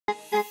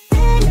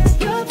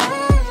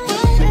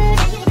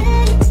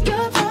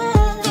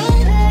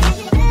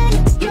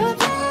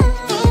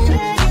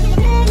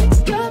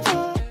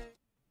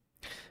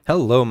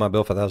Hello, my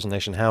Bill 5000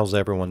 Nation. How's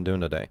everyone doing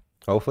today?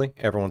 Hopefully,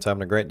 everyone's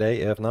having a great day.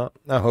 If not,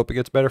 I hope it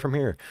gets better from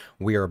here.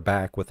 We are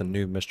back with a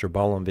new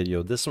MrBallen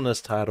video. This one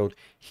is titled,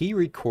 He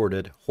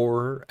Recorded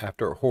Horror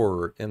After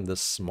Horror in This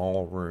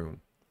Small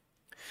Room.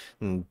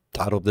 And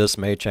title of this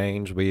may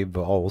change. We've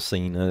all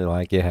seen it,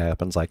 like it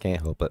happens. I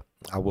can't help it.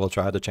 I will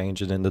try to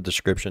change it in the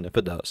description if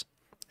it does.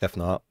 If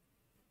not,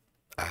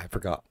 I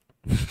forgot.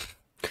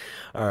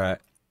 Alright.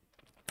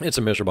 It's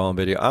a MrBallen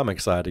video. I'm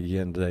excited to get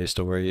into today's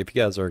story. If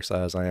you guys are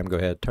excited as I am, go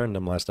ahead, turn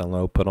them lights down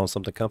low, put on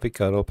something comfy,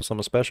 cuddle up with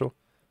something special.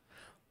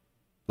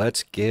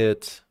 Let's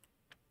get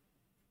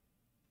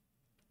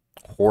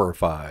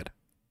horrified.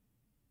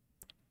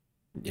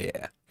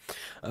 Yeah.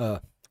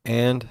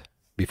 And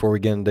before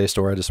we get into today's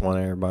story, I just want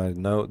everybody to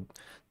know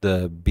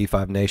the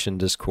B5 Nation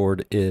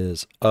Discord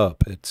is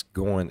up. It's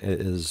going.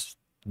 It is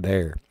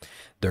there.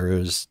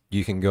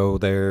 You can go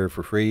there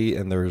for free,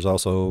 and there's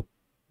also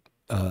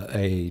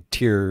a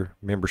tier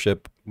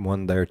membership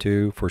one there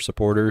too for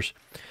supporters.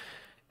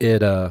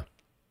 It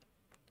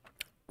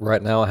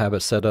right now I have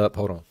it set up.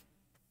 Hold on.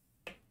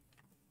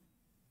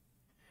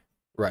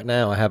 Right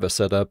now I have it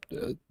set up.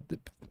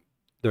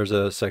 There's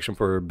a section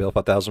for Bill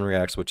 5000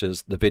 Reacts, which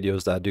is the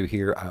videos that I do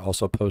here. I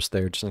also post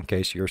there just in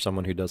case you're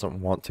someone who doesn't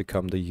want to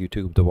come to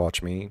YouTube to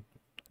watch me.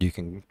 You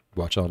can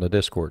watch on the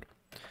Discord.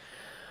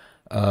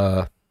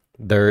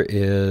 There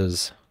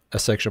is a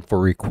section for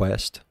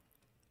request.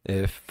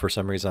 If for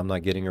some reason I'm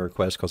not getting a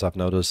request, because I've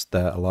noticed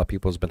that a lot of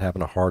people has been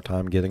having a hard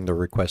time getting the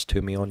request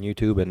to me on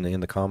YouTube and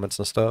in the comments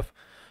and stuff.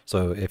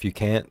 So if you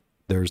can't,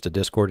 there's the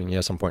Discord, and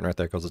yes, I'm pointing right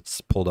there because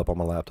it's pulled up on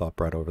my laptop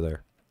right over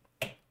there.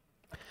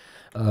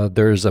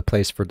 There's a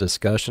place for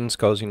discussions,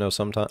 because, you know,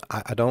 sometimes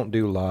I don't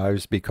do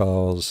lives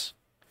because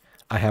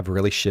I have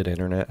really shit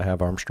internet. I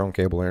have Armstrong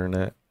cable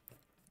internet.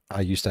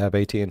 I used to have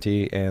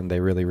AT&T, and they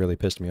really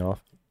pissed me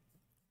off.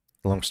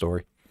 Long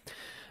story.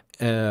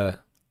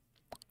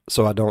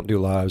 So I don't do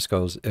lives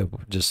because it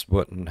just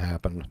wouldn't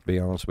happen, to be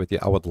honest with you.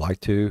 I would like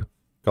to,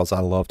 because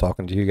I love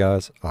talking to you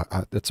guys.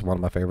 It's one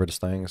of my favorite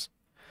things.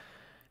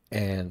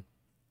 And,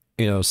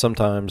 you know,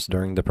 sometimes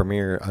during the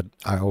premiere,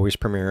 I always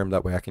premiere them.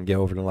 That way I can get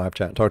over to live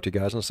chat and talk to you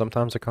guys. And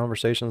sometimes the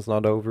conversation's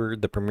not over,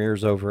 the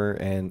premiere's over,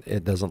 and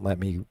it doesn't let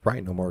me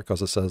write no more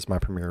because it says my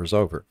premiere is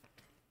over.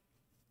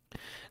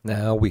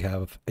 Now we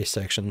have a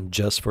section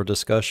just for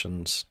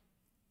discussions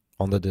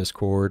on the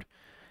Discord.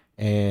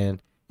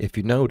 And if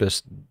you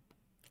notice,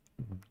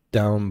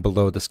 down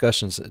below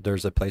discussions,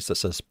 there's a place that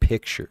says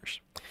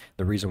pictures.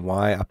 The reason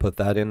why I put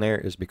that in there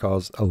is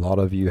because a lot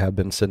of you have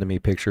been sending me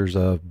pictures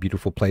of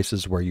beautiful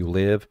places where you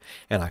live,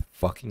 and I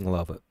fucking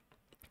love it.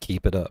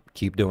 Keep it up.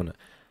 Keep doing it.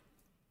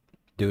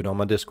 Do it on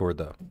my Discord,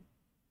 though.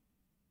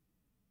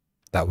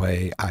 That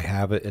way I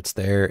have it, it's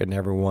there, and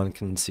everyone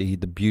can see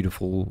the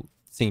beautiful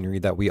scenery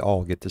that we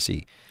all get to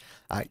see.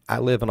 I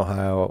live in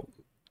Ohio.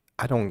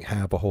 I don't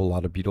have a whole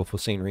lot of beautiful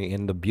scenery,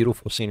 and the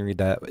beautiful scenery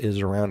that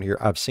is around here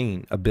I've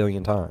seen a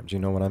billion times. You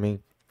know what I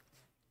mean?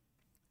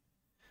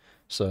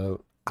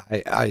 So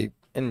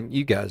and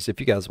you guys, if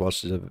you guys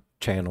watch the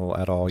channel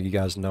at all, you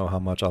guys know how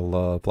much I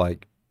love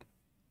like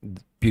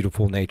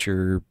beautiful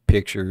nature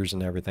pictures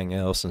and everything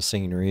else and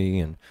scenery.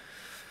 And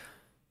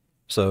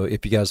so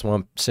if you guys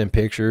want to send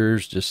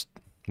pictures, just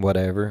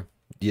whatever.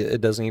 Yeah,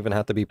 it doesn't even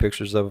have to be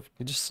pictures of,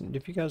 just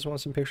if you guys want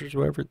some pictures,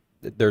 whatever,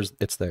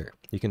 it's there.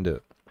 You can do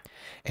it.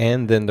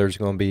 And then there's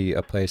going to be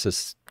a place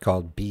that's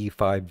called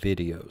B5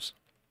 Videos.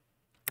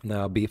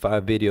 Now,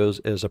 B5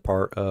 Videos is a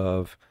part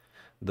of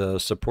the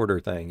supporter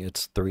thing.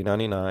 It's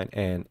 $3.99,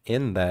 and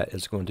in that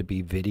is going to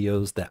be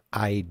videos that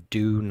I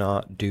do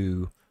not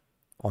do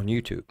on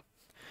YouTube.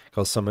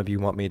 Because some of you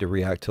want me to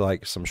react to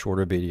like some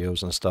shorter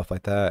videos and stuff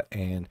like that.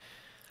 And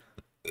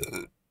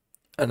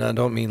I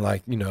don't mean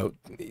like, you know,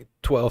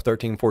 12,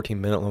 13,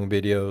 14 minute long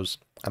videos.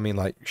 I mean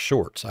like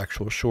shorts,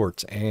 actual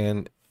shorts.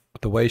 And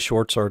the way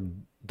shorts are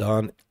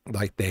done,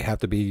 like they have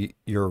to be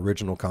your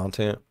original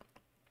content.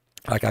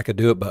 Like I could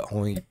do it, but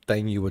only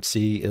thing you would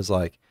see is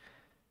like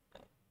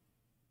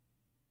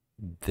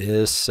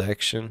this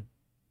section,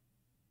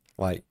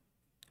 like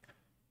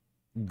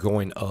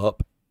going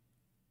up.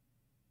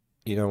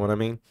 You know what I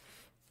mean?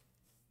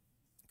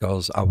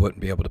 Because I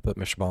wouldn't be able to put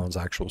MrBallen's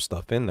actual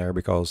stuff in there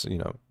because, you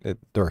know,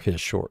 they're his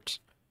shorts.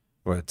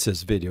 Well, it's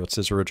his video, it's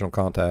his original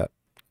content.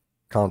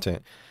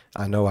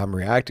 I know I'm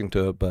reacting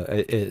to it, but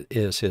it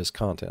is his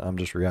content. I'm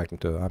just reacting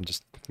to it. I'm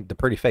just the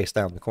pretty face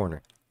down in the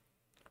corner.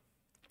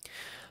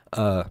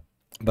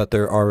 But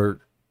there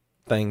are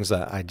things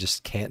that I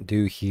just can't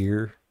do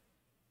here,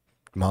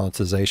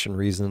 monetization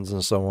reasons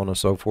and so on and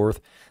so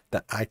forth,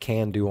 that I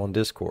can do on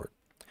Discord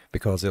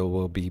because it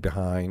will be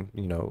behind,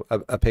 you know,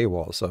 a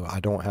paywall. So I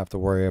don't have to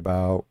worry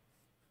about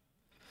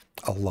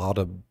a lot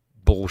of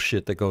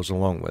bullshit that goes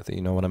along with it.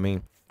 You know what I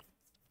mean?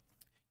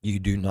 You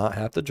do not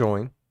have to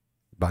join.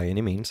 By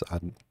any means, I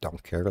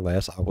don't care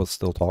less. I will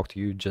still talk to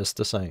you just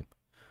the same.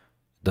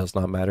 Does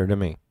not matter to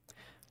me.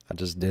 I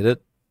just did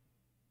it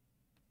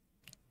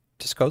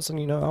just because,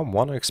 you know, I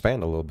want to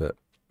expand a little bit.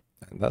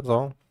 And that's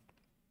all.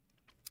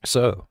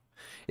 So,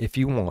 If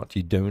you want,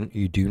 you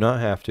do not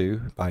have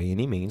to by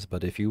any means,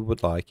 but if you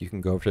would like, you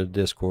can go over to the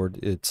Discord.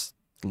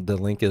 The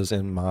link is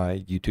in my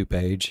YouTube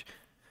page.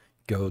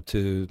 Go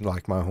to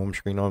like my home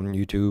screen on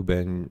YouTube,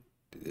 and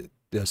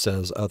it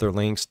says other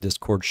links.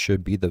 Discord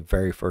should be the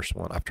very first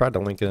one. I've tried to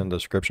link it in the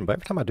description, but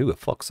every time I do, it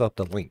fucks up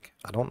the link.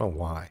 I don't know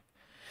why.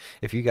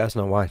 If you guys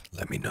know why,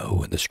 let me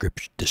know in the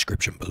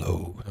description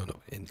below.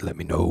 And let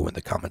me know in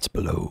the comments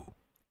below.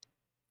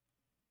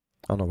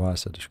 I don't know why I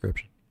said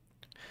description.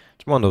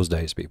 It's one of those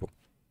days, people.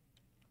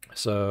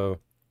 So,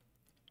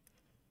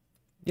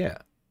 yeah.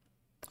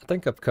 I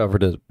think I've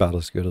covered it about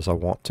as good as I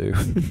want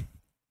to.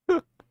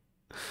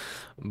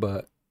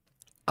 But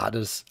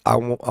I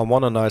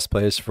want a nice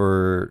place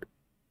for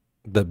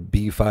the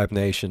B5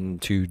 Nation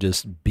to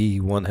just be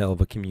one hell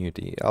of a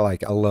community. I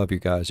love you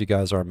guys. You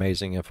guys are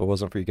amazing. If it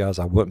wasn't for you guys,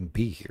 I wouldn't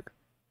be here.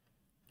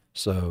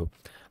 So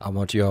I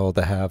want you all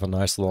to have a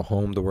nice little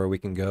home to where we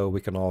can go.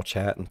 We can all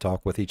chat and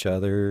talk with each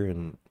other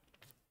and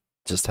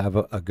just have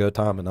a good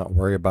time and not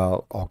worry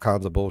about all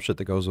kinds of bullshit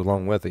that goes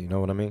along with it. You know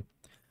what I mean?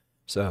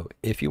 So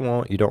if you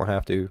want, you don't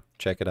have to.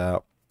 Check it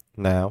out.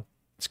 Now,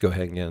 let's go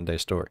ahead and get into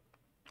today's story.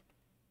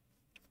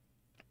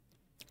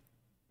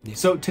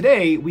 So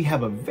today we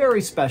have a very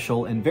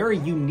special and very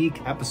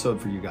unique episode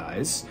for you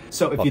guys.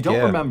 So if you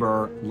don't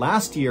remember,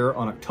 last year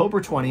on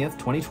October 20th,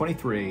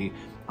 2023,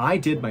 I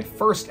did my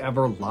first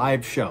ever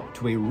live show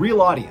to a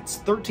real audience,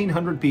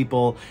 1,300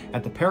 people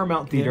at the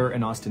Paramount Theater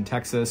in Austin,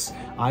 Texas.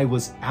 I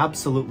was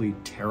absolutely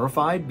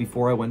terrified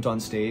before I went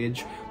on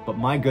stage, but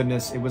my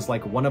goodness, it was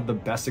like one of the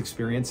best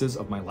experiences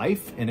of my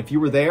life. And if you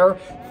were there,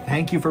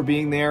 thank you for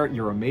being there.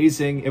 You're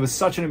amazing. It was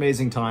such an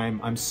amazing time.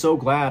 I'm so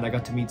glad I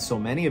got to meet so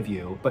many of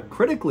you. But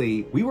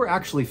critically, we were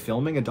actually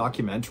filming a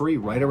documentary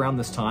right around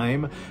this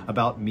time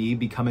about me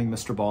becoming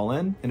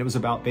MrBallen. And it was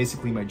about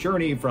basically my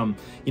journey from,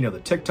 you know,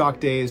 the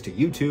TikTok days to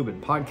YouTube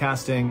and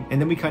podcasting.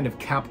 And then we kind of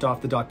capped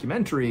off the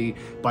documentary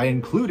by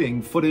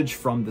including footage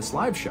from this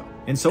live show.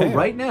 And so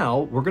right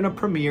now, we're going to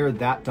premiere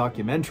that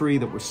documentary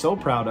that we're so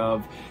proud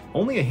of.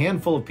 Only a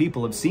handful of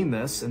people have seen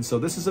this, and so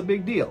this is a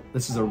big deal.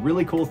 This is a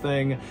really cool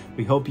thing.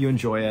 We hope you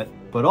enjoy it.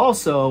 But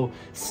also,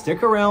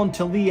 stick around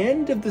till the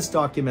end of this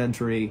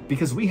documentary,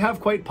 because we have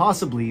quite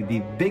possibly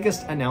the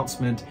biggest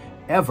announcement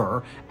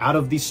ever out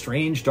of the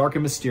strange, dark,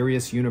 and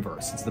mysterious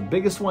universe. It's the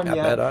biggest one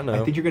yet.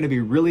 I think you're going to be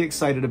really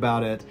excited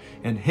about it.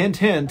 And hint,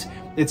 hint,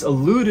 it's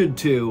alluded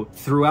to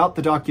throughout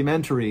the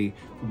documentary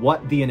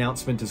what the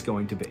announcement is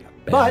going to be.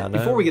 But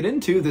before we get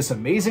into this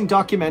amazing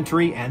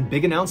documentary and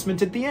big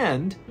announcement at the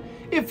end,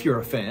 if you're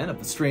a fan of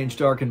the strange,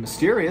 dark, and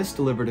mysterious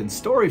delivered in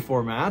story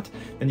format,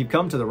 then you've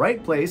come to the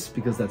right place,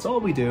 because that's all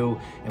we do,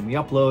 and we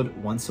upload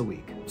once a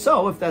week.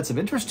 So if that's of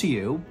interest to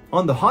you,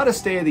 on the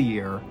hottest day of the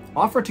year,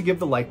 offer to give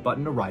the like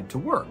button a ride to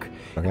work.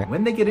 And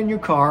when they get in your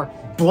car,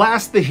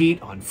 blast the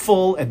heat on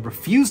full and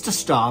refuse to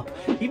stop.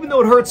 Even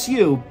though it hurts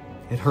you,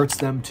 it hurts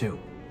them too.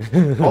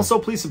 Also,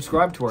 please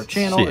subscribe to our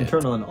channel and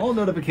turn on all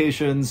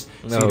notifications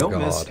so you don't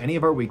miss any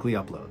of our weekly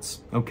uploads.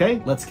 Okay,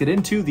 let's get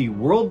into the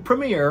world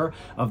premiere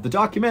of the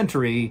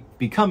documentary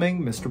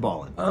Becoming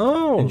MrBallen.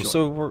 Oh,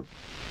 so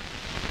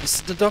this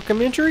is the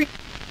documentary?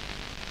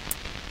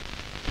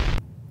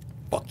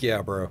 Fuck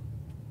yeah, bro.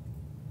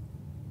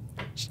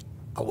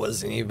 I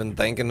wasn't even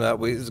thinking that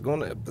we was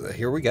going to...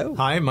 Here we go.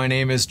 Hi, my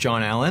name is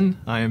John Allen.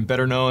 I am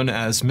better known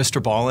as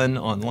MrBallen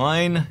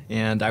online,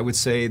 and I would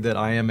say that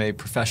I am a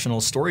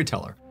professional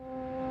storyteller.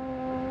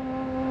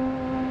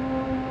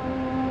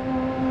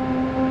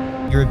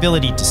 Your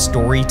ability to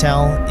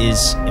storytell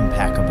is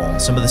impeccable.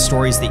 Some of the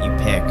stories that you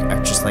pick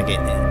are just like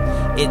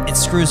it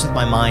screws with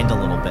my mind a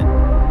little bit.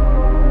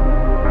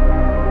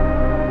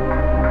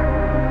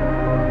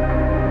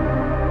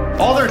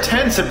 All their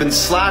tents have been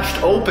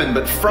slashed open,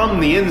 but from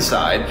the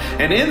inside,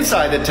 and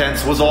inside the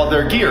tents was all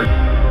their gear.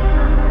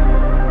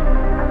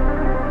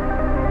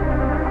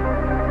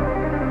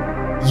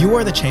 You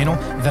are the channel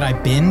that I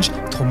binge,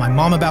 told my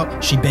mom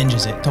about, she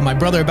binges it. Told my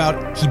brother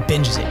about, he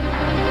binges it.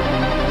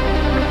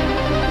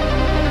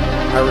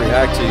 I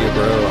react to you,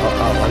 bro.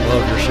 I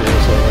love your shit, so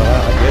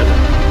I get it.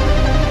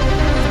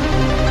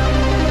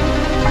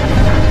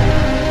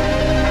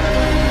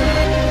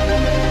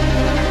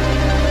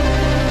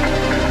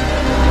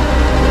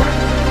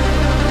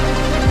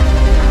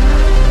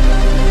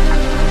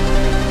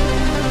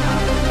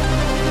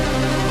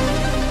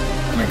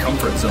 My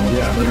comfort zone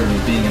is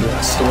literally being in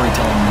a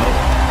storytelling mode.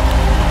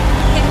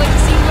 Can't wait to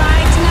see you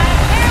live tonight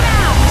at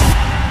Paramount!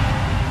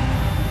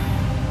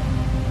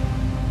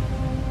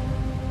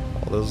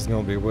 Oh, this is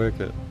gonna be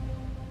wicked.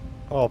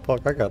 Oh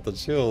fuck, I got the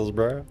chills,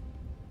 bro.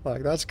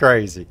 Like, that's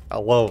crazy. I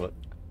love it.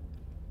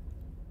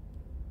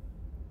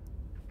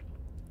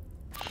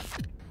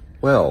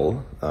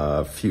 Well,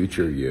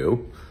 future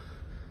you,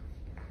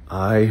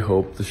 I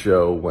hope the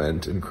show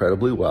went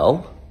incredibly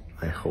well.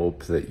 I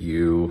hope that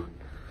you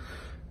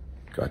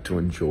got to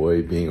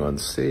enjoy being on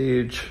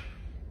stage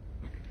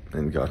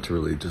and got to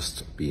really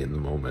just be in the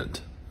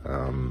moment.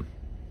 I'm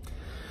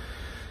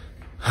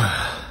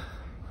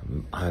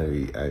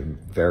I'm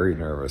very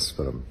nervous,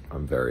 but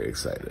I'm very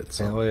excited.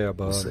 So hell yeah,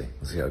 bud. We'll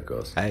see how it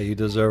goes. Hey, you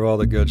deserve all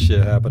the good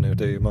shit happening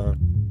to you, man.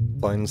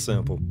 Plain and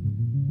simple.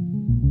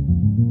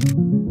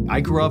 I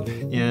grew up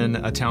in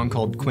a town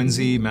called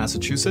Quincy,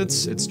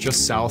 Massachusetts. It's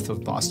just south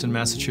of Boston,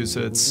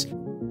 Massachusetts.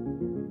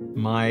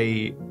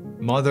 My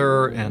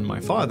mother and my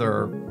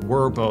father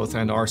were both,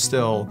 and are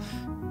still,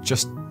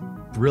 just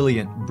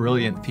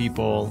brilliant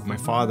people. My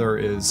father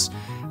is,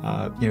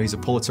 he's a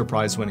Pulitzer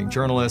Prize winning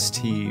journalist.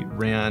 He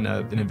ran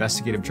an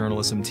investigative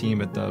journalism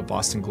team at the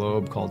Boston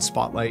Globe called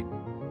Spotlight.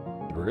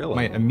 Really?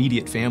 My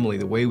immediate family,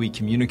 the way we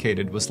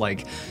communicated was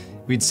like,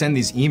 we'd send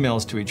these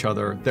emails to each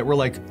other that were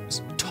like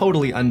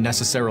totally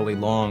unnecessarily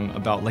long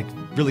about like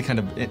really kind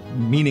of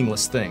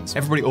meaningless things.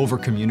 Everybody over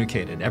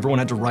communicated. Everyone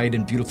had to write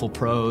in beautiful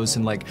prose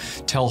and like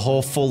tell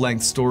whole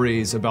full-length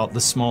stories about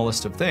the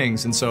smallest of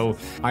things. And so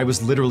I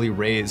was literally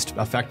raised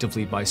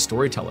effectively by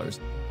storytellers.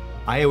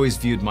 I always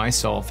viewed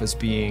myself as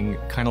being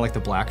kind of like the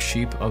black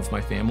sheep of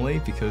my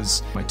family,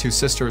 because my two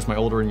sisters, my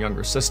older and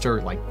younger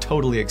sister, like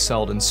totally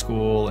excelled in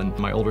school, and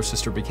my older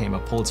sister became a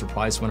Pulitzer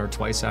Prize winner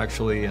twice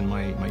actually, and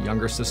my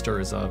younger sister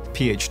is a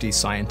PhD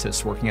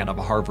scientist working out of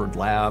a Harvard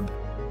lab.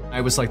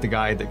 I was like the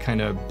guy that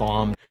kind of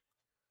bombed.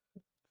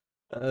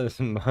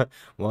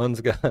 One's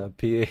got a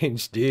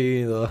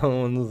PhD, the other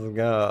one's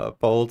got a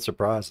Pulitzer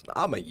Prize.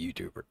 I'm a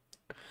YouTuber.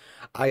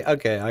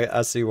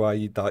 I see why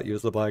you thought you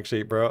was the black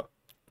sheep, bro.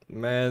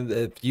 Man,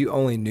 if you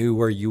only knew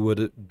where you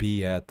would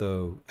be at,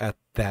 though, at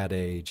that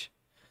age,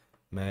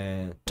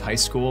 man. High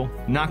school,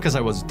 not because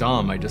I was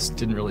dumb, I just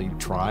didn't really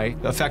try.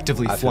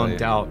 Effectively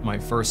flunked out my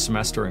first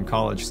semester in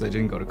college because I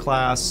didn't go to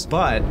class.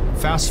 But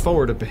fast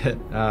forward a bit,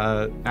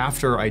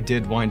 after I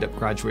did wind up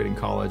graduating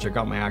college, I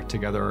got my act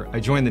together, I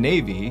joined the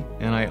Navy,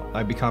 and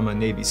I become a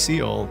Navy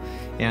SEAL.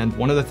 And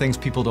one of the things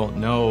people don't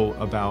know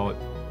about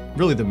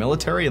really the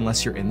military,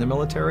 unless you're in the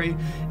military,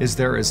 is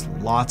there is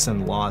lots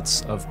and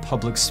lots of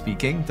public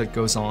speaking that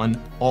goes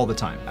on all the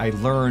time. I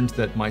learned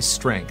that my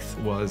strength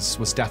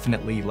was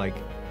definitely like,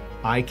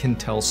 I can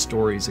tell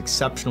stories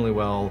exceptionally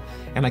well,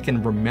 and I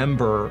can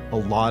remember a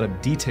lot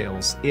of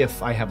details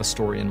if I have a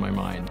story in my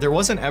mind. There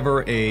wasn't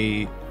ever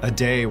a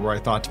day where I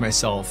thought to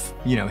myself,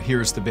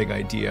 here's the big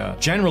idea.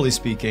 Generally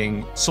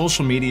speaking,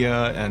 social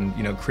media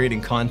and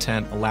creating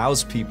content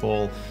allows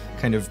people,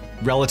 kind of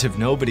relative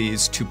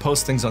nobodies, to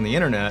post things on the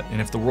internet, and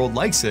if the world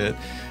likes it,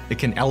 it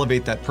can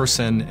elevate that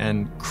person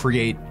and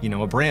create,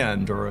 a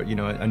brand or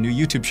a new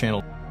YouTube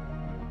channel.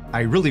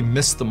 I really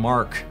missed the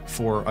mark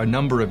for a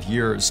number of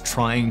years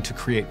trying to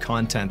create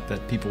content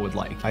that people would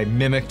like. I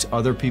mimicked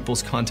other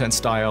people's content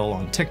style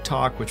on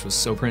TikTok, which was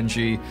so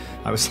cringy.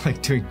 I was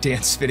like doing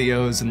dance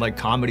videos and like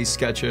comedy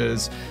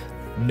sketches.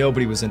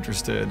 Nobody was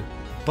interested.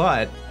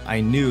 But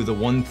I knew the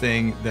one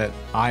thing that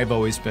I've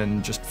always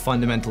been just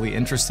fundamentally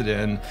interested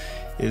in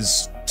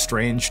is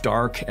strange,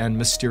 dark, and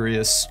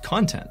mysterious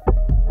content.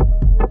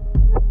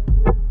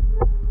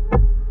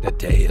 The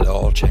day it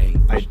all changed.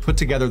 I put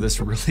together this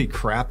really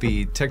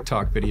crappy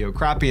TikTok video,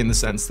 crappy in the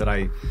sense that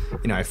I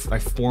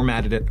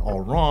formatted it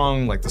all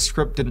wrong, like the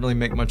script didn't really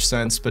make much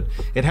sense, but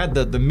it had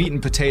the meat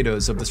and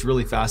potatoes of this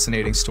really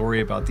fascinating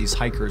story about these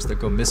hikers that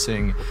go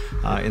missing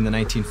in the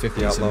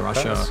 1950s in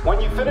Russia. When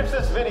you finish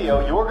this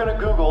video, you're gonna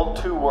Google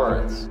 2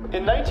 words.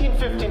 In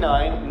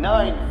 1959,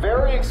 9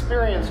 very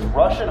experienced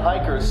Russian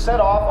hikers set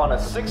off on a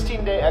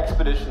 16-day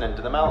expedition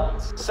into the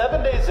mountains.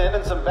 7 days in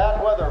and some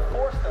bad weather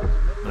forced them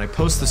to... And I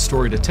post this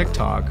story to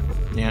TikTok,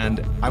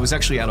 and I was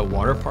actually at a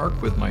water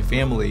park with my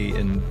family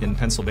in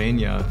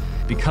Pennsylvania.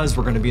 Because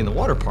we're going to be in the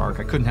water park,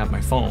 I couldn't have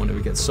my phone, it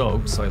would get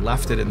soaked, so I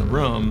left it in the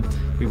room.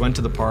 We went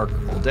to the park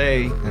all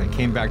day, and I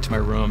came back to my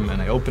room, and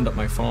I opened up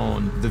my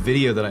phone. The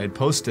video that I had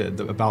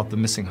posted about the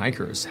missing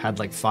hikers had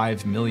like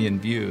 5 million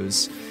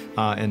views.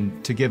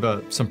 And to give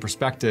some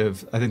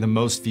perspective, I think the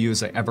most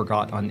views I ever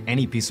got on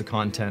any piece of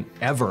content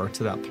ever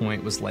to that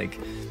point was like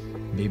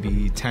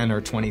maybe 10 or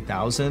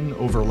 20,000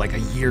 over like a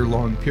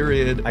year-long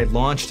period. I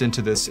launched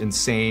into this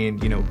insane,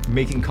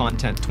 making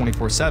content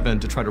 24/7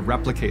 to try to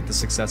replicate the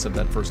success of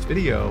that first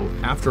video.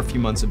 After a few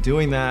months of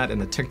doing that, and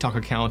the TikTok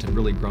account had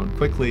really grown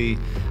quickly,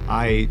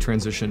 I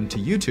transitioned to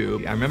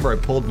YouTube. I remember I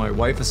pulled my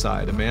wife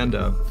aside,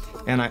 Amanda,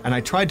 and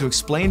I tried to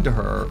explain to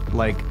her,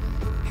 like,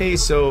 hey,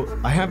 so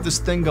I have this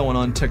thing going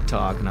on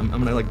TikTok, and I'm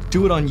gonna like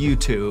do it on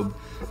YouTube.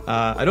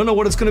 I don't know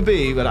what it's gonna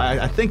be, but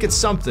I think it's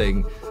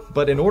something.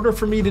 But in order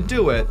for me to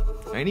do it,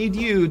 I need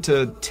you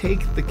to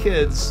take the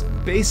kids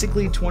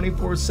basically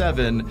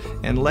 24/7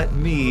 and let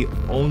me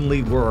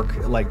only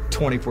work like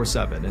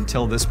 24/7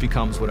 until this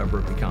becomes whatever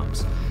it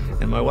becomes.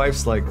 And my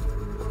wife's like,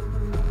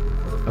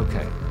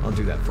 okay, I'll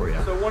do that for you.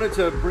 So I wanted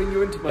to bring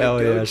you into my Hell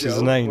dojo yeah, she's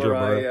an angel,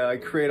 where bro. I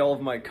create all of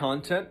my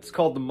content. It's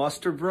called the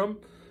Mustard Room.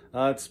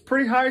 It's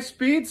pretty high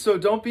speed, so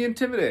don't be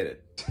intimidated.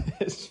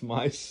 It's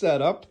my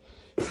setup.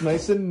 It's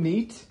nice and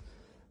neat.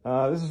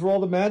 This is where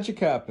all the magic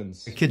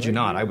happens. I kid you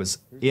not, I was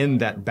in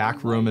that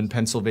back room in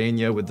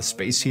Pennsylvania with the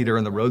space heater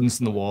and the rodents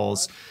in the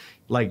walls,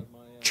 like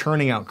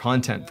churning out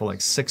content for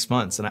like 6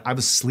 months. And I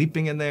was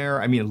sleeping in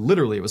there. I mean,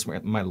 literally, it was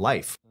my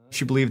life.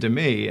 She believed in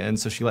me, and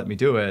so she let me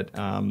do it.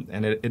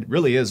 And it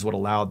really is what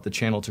allowed the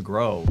channel to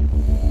grow.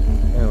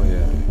 Hell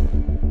yeah.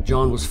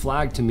 John was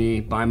flagged to me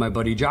by my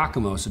buddy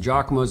Giacomo. So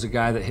Giacomo's the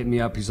guy that hit me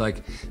up. He's like,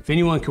 if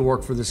anyone can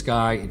work for this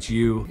guy, it's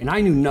you. And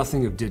I knew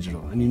nothing of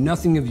digital. I knew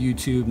nothing of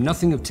YouTube,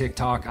 nothing of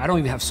TikTok. I don't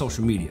even have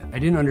social media. I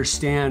didn't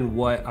understand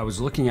what I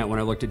was looking at when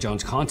I looked at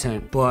John's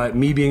content. But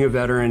me being a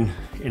veteran,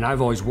 and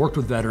I've always worked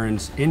with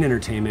veterans in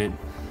entertainment,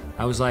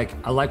 I was like,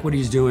 I like what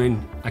he's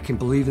doing. I can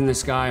believe in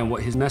this guy and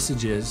what his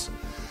message is.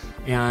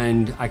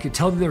 And I could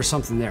tell that there was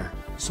something there.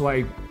 So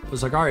I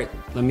was like, all right,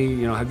 let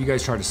me, have you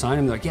guys tried to sign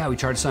him? They're like, yeah, we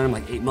tried to sign him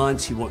like 8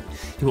 months. He won't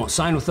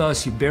sign with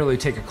us. He barely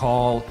take a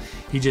call.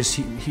 He's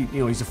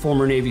a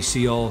former Navy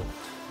SEAL,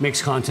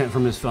 makes content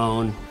from his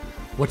phone.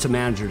 What's a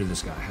manager to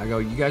this guy? I go,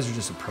 you guys are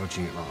just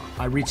approaching it wrong.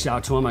 I reached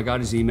out to him, I got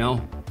his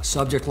email,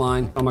 subject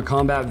line, I'm a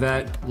combat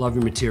vet, love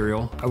your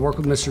material. I work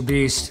with Mr.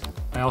 Beast.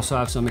 I also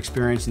have some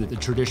experience in the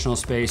traditional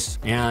space,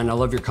 and I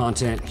love your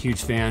content,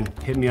 huge fan.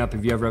 Hit me up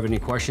if you ever have any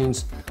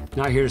questions.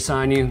 Not here to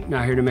sign you,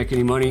 not here to make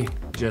any money,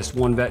 just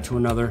one vet to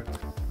another.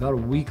 About a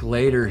week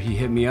later, he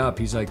hit me up.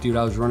 He's like, dude,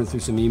 I was running through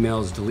some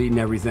emails, deleting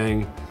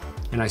everything,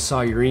 and I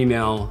saw your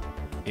email,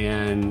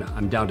 and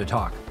I'm down to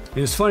talk.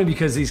 It was funny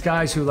because these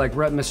guys who like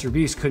rep Mr.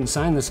 Beast couldn't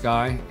sign this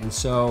guy, and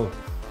so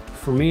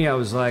for me, I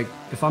was like,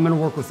 if I'm gonna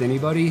work with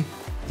anybody,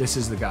 this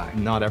is the guy.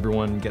 Not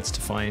everyone gets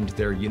to find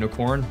their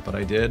unicorn, but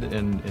I did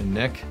in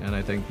Nick, and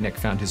I think Nick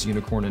found his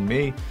unicorn in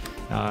me,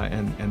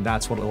 and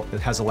that's what it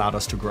has allowed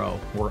us to grow,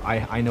 where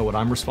I know what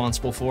I'm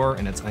responsible for,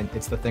 and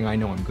it's the thing I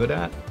know I'm good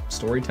at,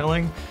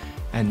 storytelling,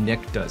 and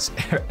Nick does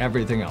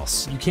everything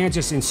else. You can't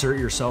just insert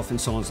yourself in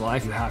someone's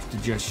life, you have to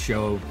just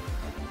show,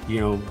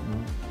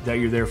 that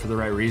you're there for the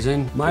right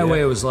reason. My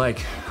way was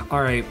like,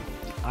 all right,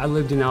 I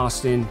lived in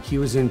Austin, he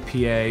was in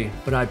PA,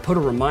 but I put a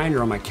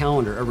reminder on my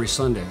calendar every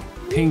Sunday.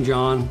 Ping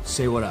John,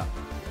 say what up,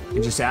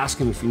 and just ask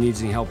him if he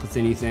needs any help with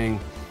anything,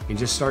 and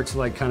just start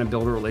to kind of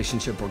build a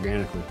relationship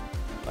organically.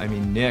 I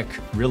mean, Nick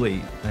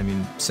really,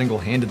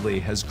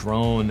 single-handedly has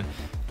grown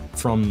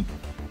from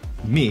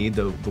me,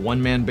 the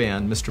one-man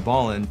band,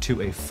 MrBallen,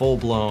 to a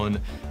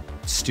full-blown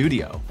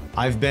studio.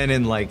 I've been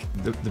in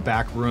the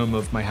back room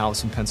of my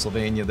house in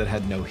Pennsylvania that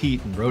had no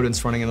heat and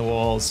rodents running in the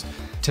walls,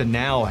 to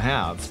now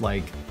have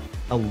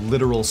a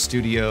literal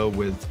studio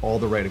with all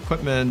the right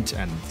equipment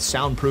and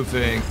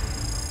soundproofing.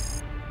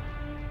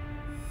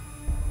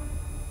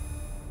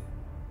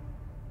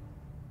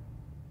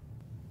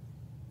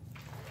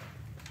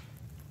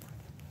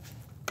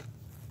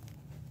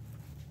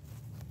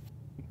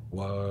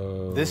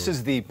 Whoa. This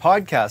is the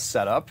podcast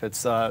setup.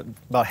 It's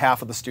about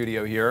half of the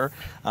studio here.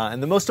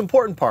 And the most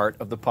important part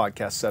of the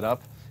podcast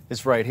setup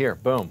is right here.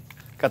 Boom.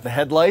 Got the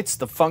headlights,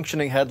 the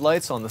functioning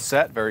headlights on the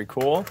set. Very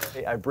cool.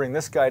 I bring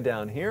this guy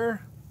down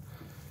here.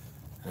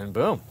 And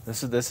boom,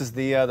 this is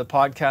the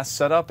podcast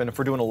setup. And if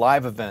we're doing a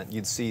live event,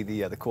 you'd see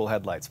the cool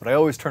headlights. But I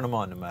always turn them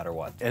on no matter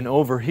what. And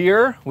over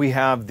here, we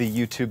have the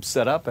YouTube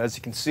setup. As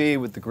you can see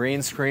with the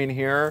green screen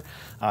here,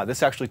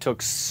 this actually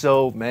took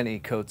so many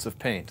coats of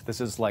paint.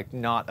 This is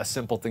not a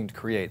simple thing to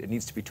create. It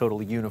needs to be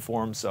totally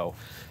uniform. So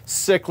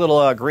sick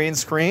little green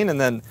screen, and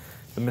then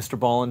the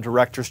MrBallen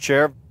director's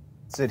chair.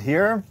 Sit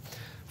here.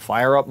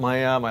 Fire up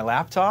my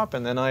laptop,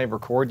 and then I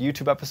record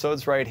YouTube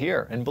episodes right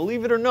here. And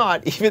believe it or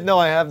not, even though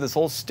I have this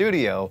whole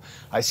studio,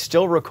 I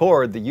still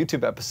record the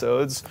YouTube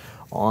episodes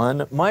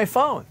on my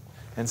phone.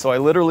 And so I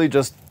literally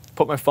just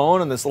put my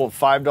phone on this little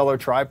 $5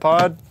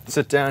 tripod,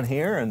 sit down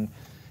here, and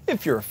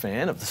if you're a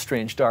fan of the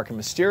strange, dark, and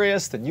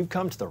mysterious, then you've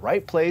come to the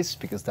right place,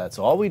 because that's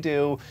all we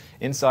do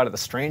inside of the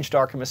strange,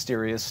 dark, and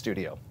mysterious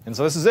studio. And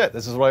so this is it.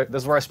 This is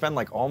where I spend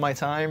all my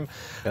time.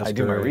 I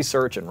do my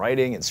research and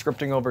writing and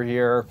scripting over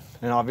here,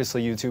 and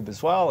obviously YouTube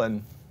as well.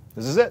 And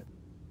this is it.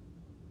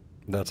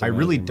 I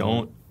really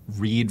don't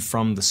read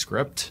from the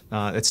script.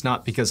 It's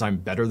not because I'm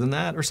better than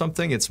that or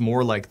something. It's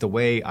more the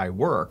way I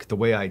work, the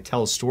way I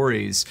tell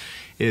stories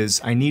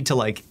is I need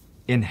to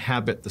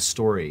inhabit the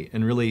story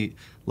and really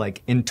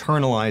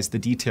internalize the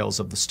details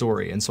of the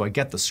story. And so I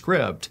get the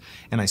script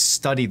and I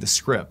study the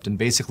script and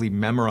basically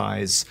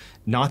memorize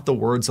not the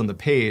words on the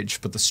page,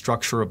 but the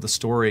structure of the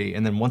story.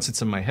 And then once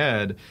it's in my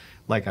head,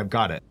 I've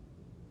got it.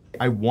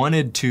 I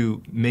wanted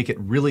to make it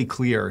really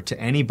clear to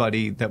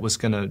anybody that was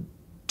gonna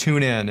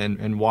tune in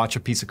and watch a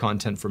piece of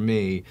content from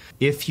me,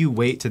 if you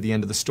wait to the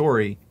end of the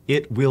story,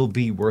 it will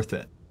be worth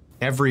it.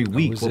 Every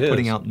week we're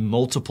putting out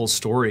multiple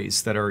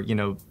stories that are,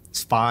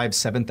 5,000 to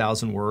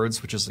 7,000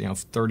 words, which is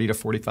 30 to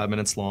 45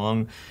 minutes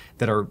long,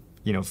 that are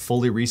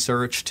fully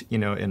researched,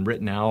 and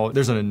written out.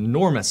 There's an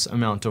enormous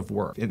amount of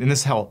work, and this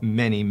is how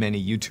many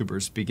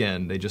YouTubers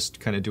begin. They just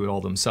kind of do it all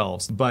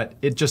themselves, but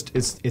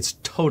it's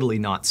totally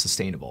not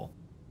sustainable.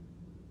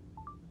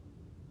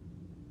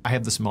 I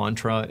have this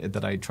mantra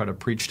that I try to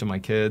preach to my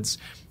kids,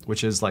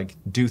 which is like,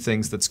 do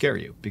things that scare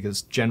you,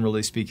 because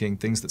generally speaking,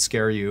 things that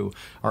scare you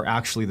are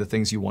actually the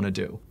things you want to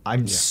do.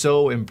 I'm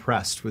so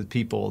impressed with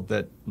people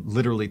that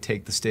literally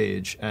take the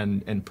stage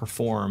and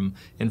perform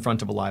in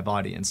front of a live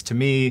audience. To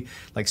me,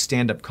 like,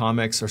 stand-up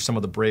comics are some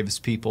of the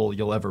bravest people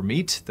you'll ever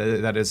meet.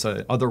 That is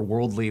an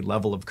otherworldly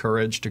level of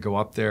courage to go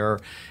up there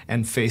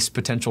and face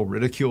potential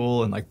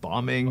ridicule and like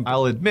bombing.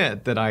 I'll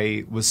admit that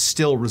I was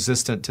still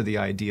resistant to the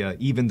idea,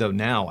 even though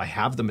now I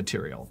have the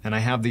material and I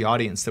have the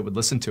audience that would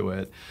listen to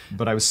it,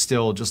 but I was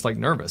still just like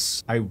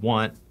nervous. I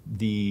want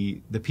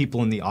the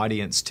people in the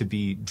audience to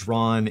be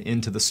drawn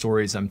into the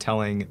stories I'm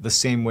telling the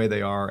same way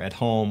they are at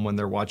home when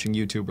they're watching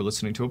YouTube or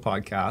listening to a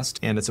podcast.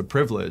 And it's a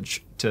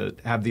privilege to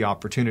have the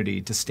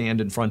opportunity to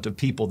stand in front of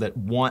people that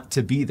want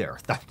to be there.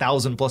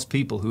 1,000+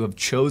 people who have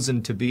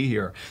chosen to be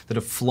here, that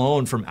have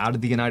flown from out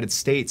of the United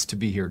States to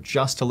be here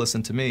just to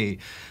listen to me.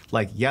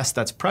 Like, yes,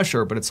 that's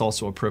pressure, but it's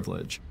also a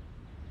privilege.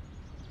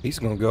 He's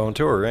gonna go on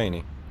tour, ain't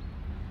he?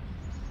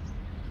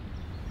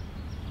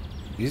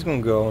 He's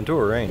gonna go on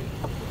tour, ain't he?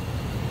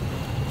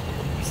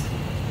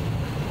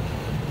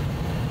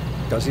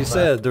 Because he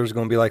said there's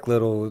going to be like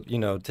little, you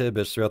know,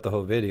 tidbits throughout the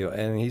whole video.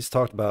 And he's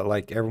talked about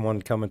like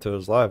everyone coming to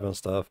his live and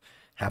stuff,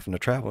 having to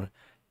travel.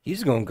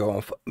 He's going to go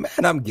on.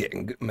 Man,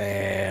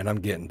 I'm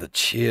getting the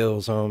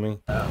chills, homie.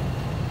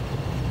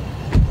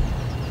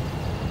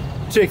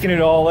 Taking it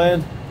all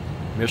in.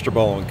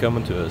 MrBallen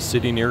coming to a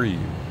city near you.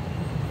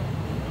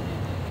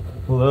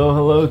 Hello,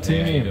 hello,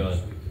 team.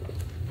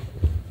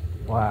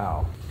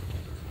 Wow.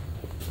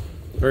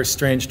 Very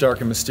strange, dark,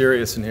 and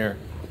mysterious in here.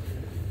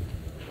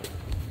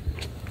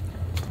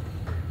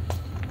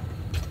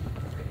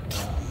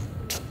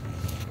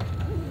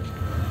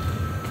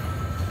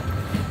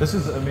 This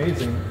is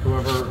amazing,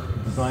 whoever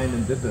designed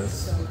and did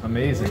this.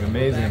 Amazing,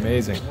 amazing,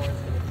 amazing.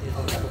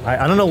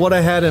 I don't know what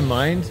I had in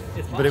mind,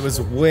 but it was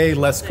way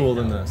less cool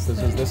than this.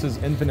 This is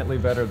infinitely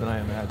better than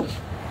I imagined.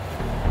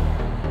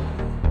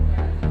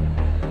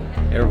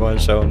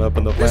 Everyone's showing up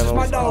in the This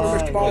panels. is my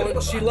daughter,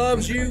 MrBallen. She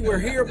loves you. We're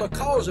here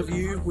because of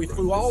you. We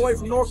flew all the way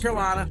from North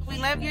Carolina. We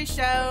love your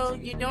show.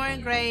 You're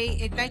doing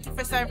great, and thank you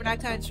for serving our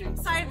country.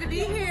 Excited to be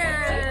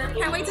here.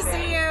 Can't wait to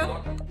see you.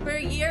 For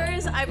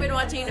years, I've been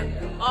watching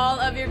all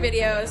of your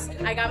videos.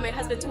 I got my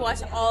husband to watch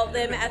all of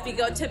them as we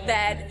go to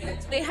bed.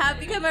 They have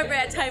become a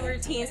bedtime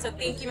routine, so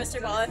thank you,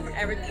 MrBallen, for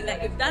everything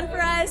that you've done for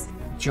us.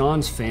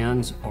 John's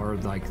fans are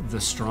like the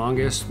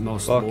strongest,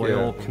 most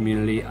loyal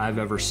community I've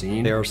ever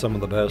seen. They are some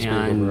of the best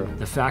people, bro.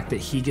 The fact that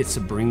he gets to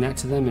bring that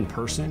to them in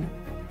person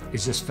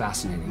is just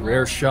fascinating.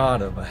 Rare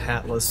shot of a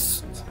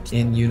hatless,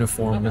 in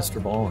uniform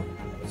MrBallen.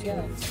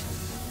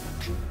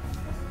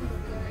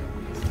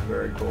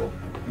 Very cool.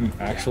 I'm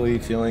actually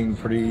feeling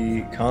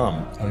pretty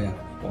calm. Oh yeah.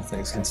 All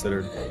things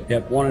considered.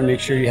 Yep, wanted to make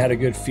sure you had a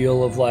good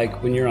feel of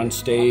like when you're on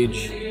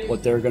stage,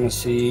 what they're gonna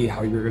see,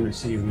 how you're gonna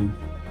see them.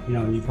 You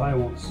know, you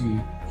probably won't see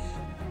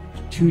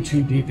too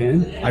deep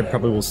in. I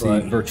probably will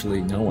see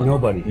virtually no one.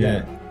 Nobody,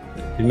 yeah.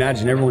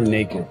 Imagine everyone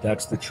naked,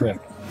 that's the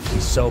trick.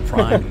 He's so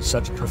primed, he's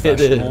such a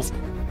professional. It is.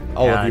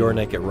 All of you are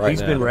naked right now.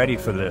 He's been ready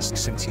for this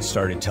since he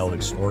started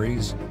telling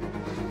stories.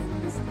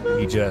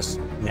 He just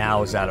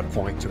now is at a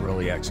point to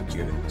really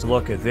execute it. To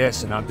look at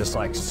this, and I'm just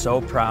like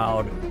so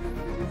proud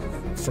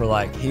for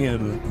like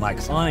him, my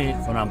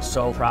client, but I'm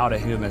so proud of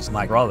him as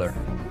my brother,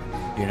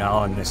 you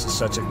know, and this is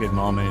such a good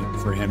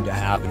moment for him to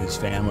have in his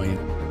family.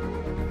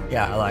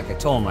 Yeah, like I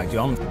told him, like, dude,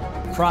 I'm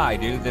gonna cry,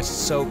 dude. This is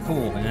so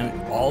cool, man.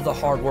 All the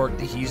hard work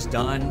that he's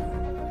done,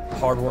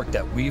 hard work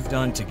that we've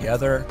done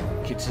together,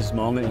 gets his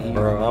moment. He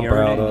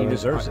earned it. He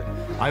deserves it.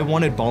 I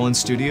wanted Ballen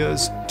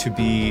Studios to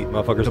be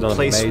the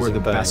place where the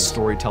best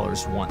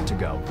storytellers want to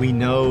go. We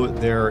know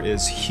there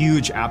is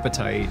huge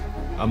appetite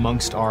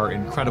amongst our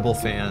incredible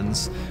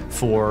fans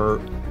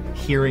for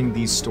hearing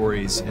these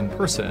stories in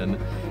person,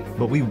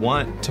 but we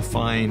want to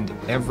find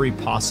every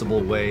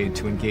possible way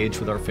to engage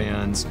with our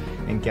fans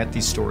and get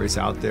these stories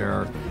out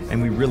there.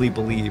 And we really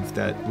believe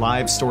that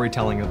live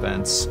storytelling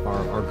events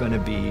are going to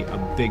be a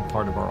big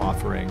part of our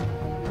offering.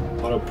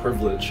 What a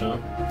privilege, huh?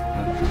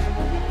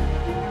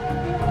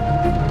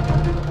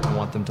 I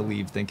want them to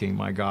leave thinking,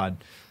 my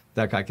God,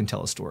 that guy can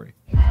tell a story.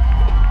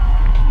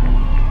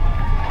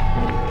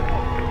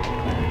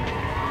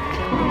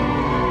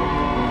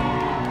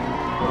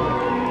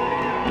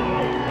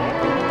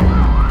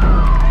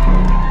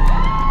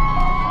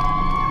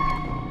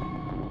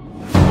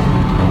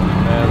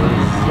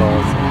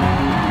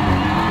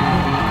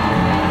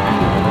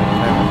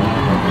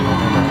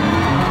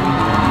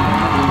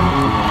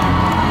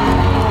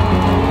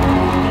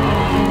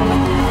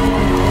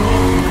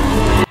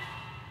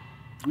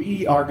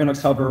 We are going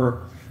to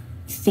cover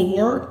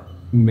 4,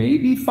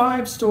 maybe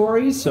 5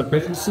 stories. So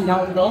we'll see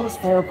how it goes.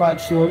 4 or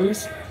 5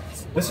 stories.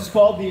 This is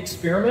called The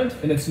Experiment,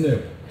 and it's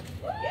new.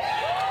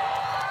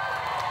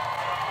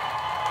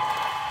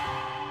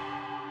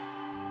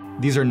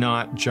 These are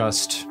not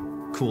just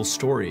cool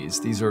stories.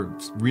 These are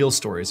real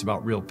stories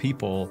about real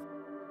people.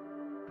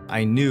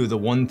 I knew the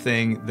one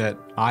thing that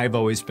I've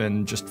always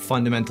been just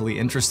fundamentally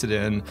interested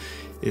in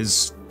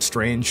is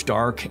strange,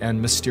 dark,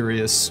 and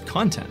mysterious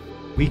content.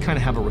 We kind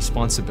of have a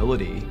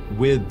responsibility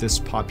with this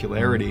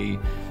popularity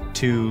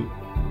to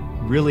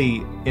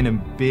really, in a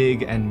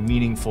big and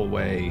meaningful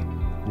way,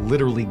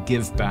 literally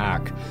give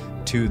back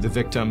to the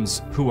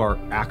victims who are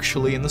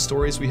actually in the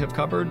stories we have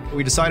covered.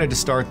 We decided to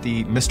start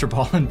the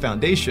MrBallen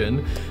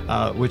Foundation,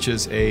 which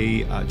is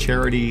a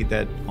charity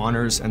that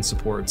honors and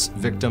supports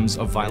victims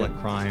of violent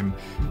crime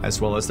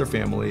as well as their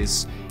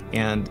families.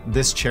 And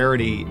this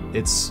charity,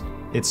 it's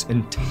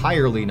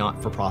entirely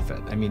not for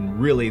profit. I mean,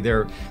 really,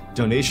 their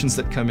donations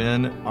that come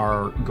in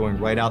are going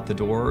right out the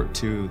door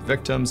to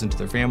victims and to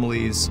their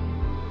families.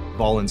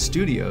 Ballen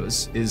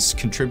Studios is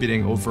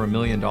contributing over $1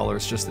 million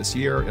just this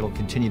year. It'll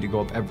continue to go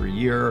up every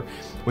year,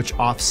 which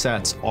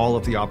offsets all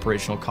of the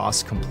operational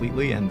costs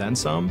completely and then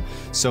some,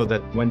 so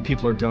that when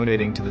people are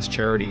donating to this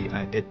charity,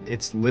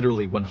 it's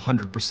literally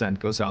 100%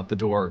 goes out the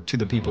door to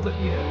the people that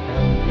need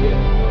it.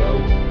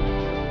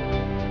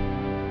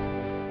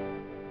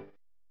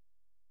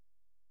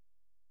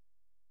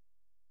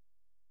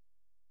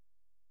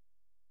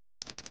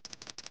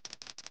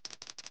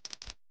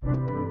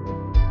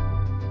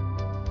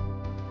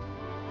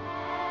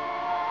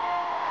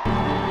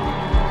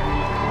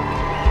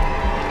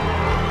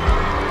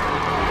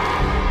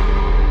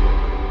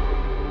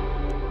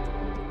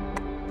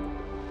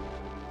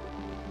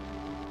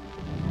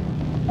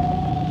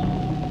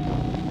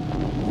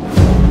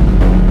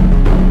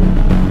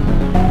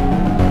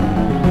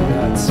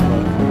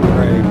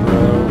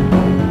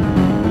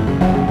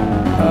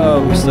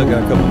 Still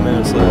got a couple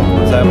minutes left.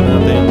 What's happening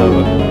at the end of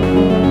it?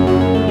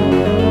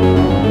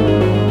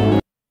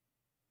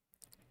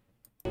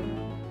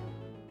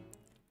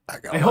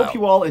 I hope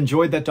you all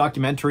enjoyed that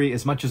documentary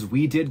as much as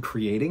we did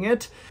creating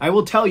it. I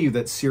will tell you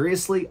that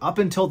seriously, up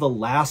until the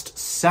last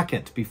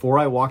second before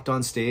I walked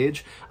on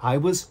stage, I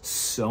was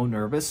so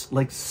nervous,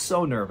 like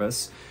so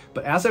nervous.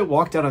 But as I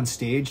walked out on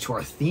stage to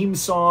our theme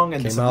song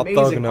and this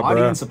amazing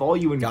audience of all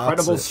you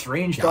incredible,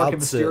 strange, dark, and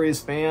mysterious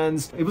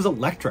fans, it was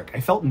electric. I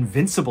felt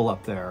invincible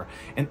up there,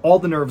 and all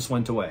the nerves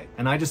went away.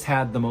 And I just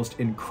had the most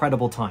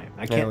incredible time.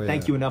 I can't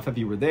thank you enough if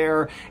you were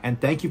there, and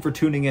thank you for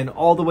tuning in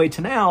all the way to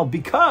now,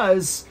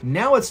 because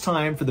now it's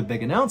time for the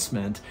big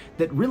announcement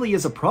that really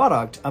is a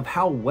product of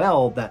how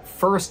well that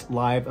first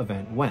live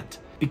event went.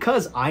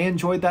 Because I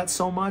enjoyed that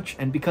so much,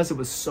 and because it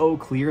was so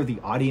clear the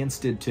audience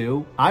did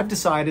too, I've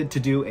decided to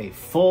do a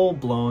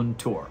full-blown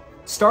tour.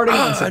 Starting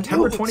on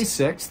September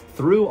 26th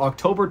through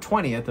October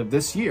 20th of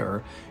this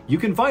year, you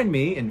can find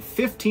me in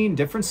 15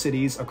 different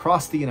cities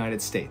across the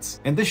United States.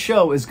 And this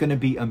show is going to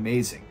be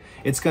amazing.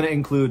 It's going to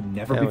include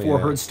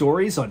never-before-heard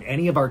stories on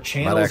any of our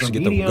channels or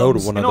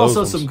mediums, and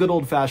also some good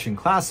old-fashioned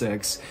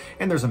classics.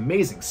 And there's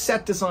amazing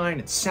set design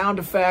and sound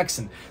effects,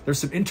 and there's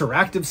some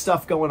interactive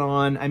stuff going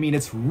on. I mean,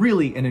 it's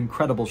really an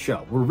incredible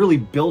show. We're really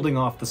building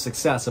off the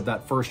success of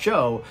that first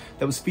show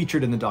that was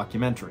featured in the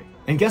documentary.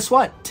 And guess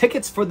what?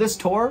 Tickets for this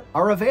tour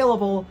are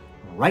available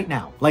right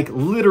now. Like,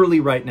 literally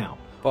right now.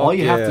 All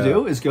you have to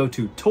do is go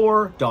to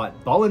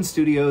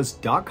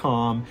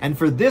tour.ballenstudios.com, and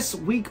for this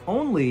week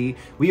only,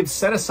 we have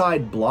set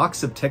aside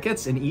blocks of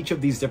tickets in each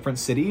of these different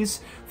cities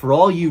for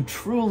all you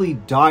truly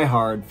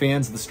diehard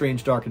fans of the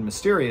strange, dark, and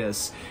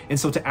mysterious. And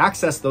so to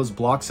access those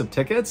blocks of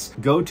tickets,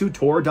 go to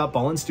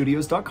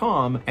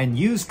tour.ballenstudios.com and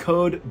use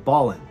code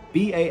BALLEN,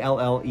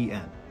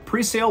 B-A-L-L-E-N.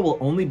 Pre-sale will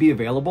only be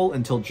available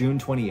until June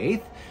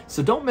 28th,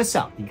 so don't miss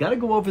out. You gotta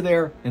go over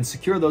there and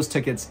secure those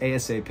tickets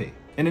ASAP.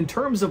 And in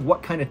terms of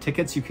what kind of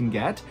tickets you can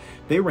get,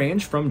 they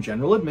range from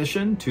general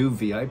admission to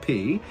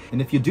VIP. And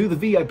if you do the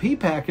VIP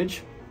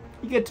package,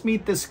 you get to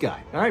meet this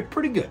guy. All right,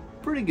 pretty good,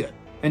 pretty good.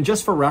 And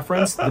just for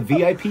reference, the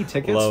VIP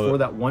tickets for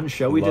that one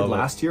show we did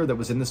last year that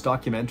was in this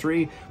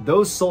documentary,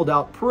 those sold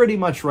out pretty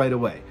much right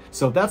away.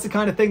 So if that's the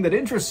kind of thing that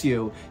interests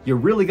you, you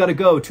really got to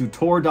go to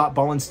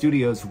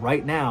tour.ballenstudios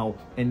right now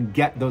and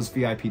get those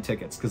VIP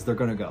tickets, because they're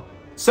going to go.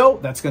 So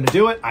that's going to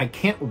do it. I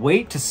can't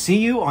wait to see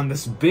you on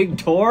this big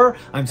tour.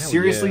 I'm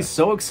seriously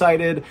so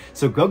excited.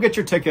 So go get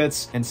your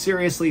tickets. And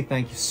seriously,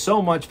 thank you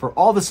so much for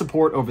all the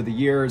support over the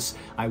years.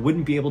 I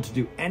wouldn't be able to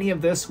do any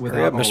of this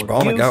without all of you.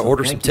 I gotta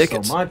order some tickets.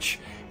 Thank you so much.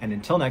 And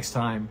until next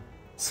time,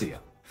 see ya.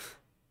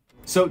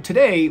 So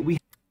today we...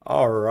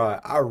 All right.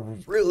 I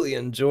really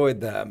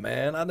enjoyed that,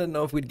 man. I didn't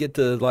know if we'd get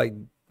to like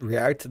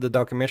react to the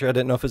documentary. I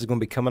didn't know if it was going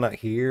to be coming out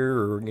here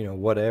or, you know,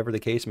 whatever the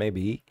case may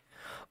be.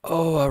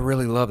 Oh, I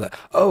really love that.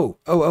 Oh.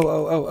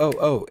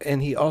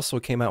 And he also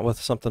came out with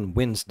something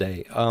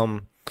Wednesday.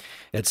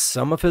 It's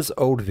some of his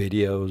old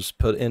videos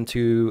put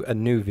into a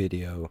new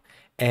video,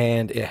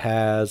 and it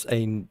has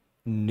a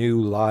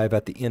new live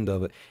at the end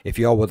of it. If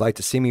y'all would like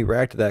to see me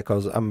react to that,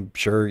 because I'm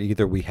sure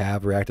either we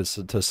have reacted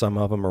to some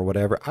of them or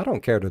whatever, I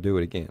don't care to do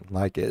it again.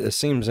 Like, it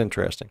seems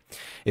interesting.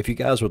 If you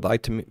guys would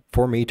like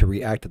for me to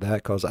react to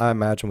that, because I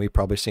imagine we've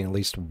probably seen at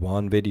least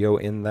one video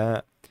in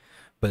that.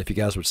 But if you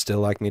guys would still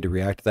like me to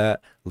react to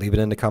that, leave it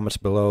in the comments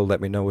below. Let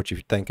me know what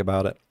you think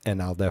about it,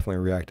 and I'll definitely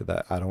react to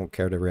that. I don't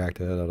care to react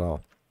to it at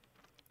all.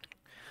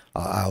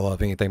 I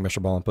love anything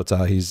MrBallen puts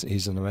out.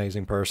 He's an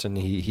amazing person.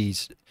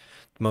 He's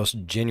the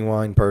most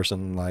genuine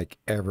person like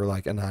ever.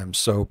 Like, and I'm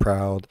so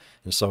proud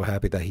and so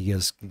happy that he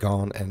has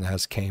gone and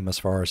has came as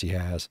far as he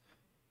has.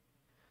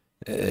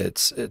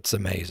 It's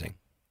amazing.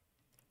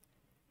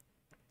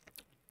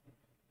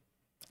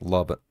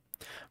 Love it.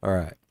 All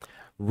right.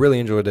 Really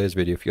enjoyed today's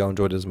video. If y'all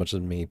enjoyed it as much as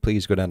me,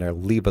 please go down there,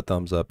 leave a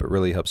thumbs up. It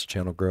really helps the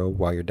channel grow.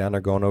 While you're down there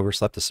going over,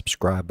 slap the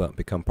subscribe button,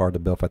 become part of the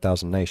Bill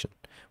 5000 Nation.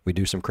 We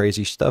do some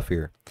crazy stuff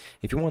here.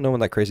 If you want to know when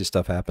that crazy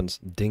stuff happens,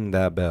 ding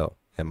that bell.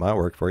 It might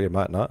work for you, it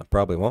might not, it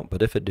probably won't,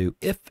 but if it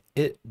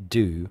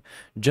do,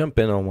 jump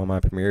in on one of my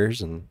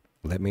premieres and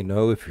let me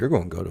know if you're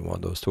going to go to one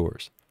of those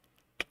tours.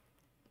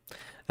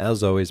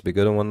 As always, be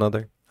good to one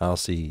another. I'll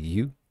see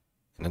you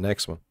in the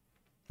next one.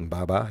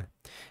 Bye-bye.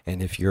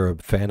 And if you're a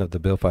fan of the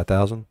Bill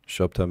 5000,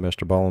 show up to a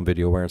MrBallen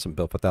video wearing some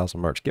Bill 5000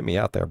 merch. Get me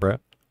out there, bro.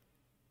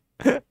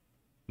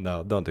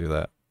 No, don't do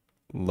that.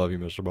 Love you,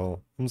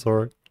 MrBallen. I'm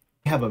sorry.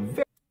 Have a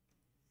very...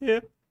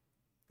 Yeah.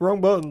 Wrong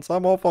buttons.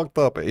 I'm all fucked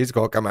up. He's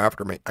gonna come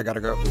after me. I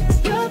gotta go.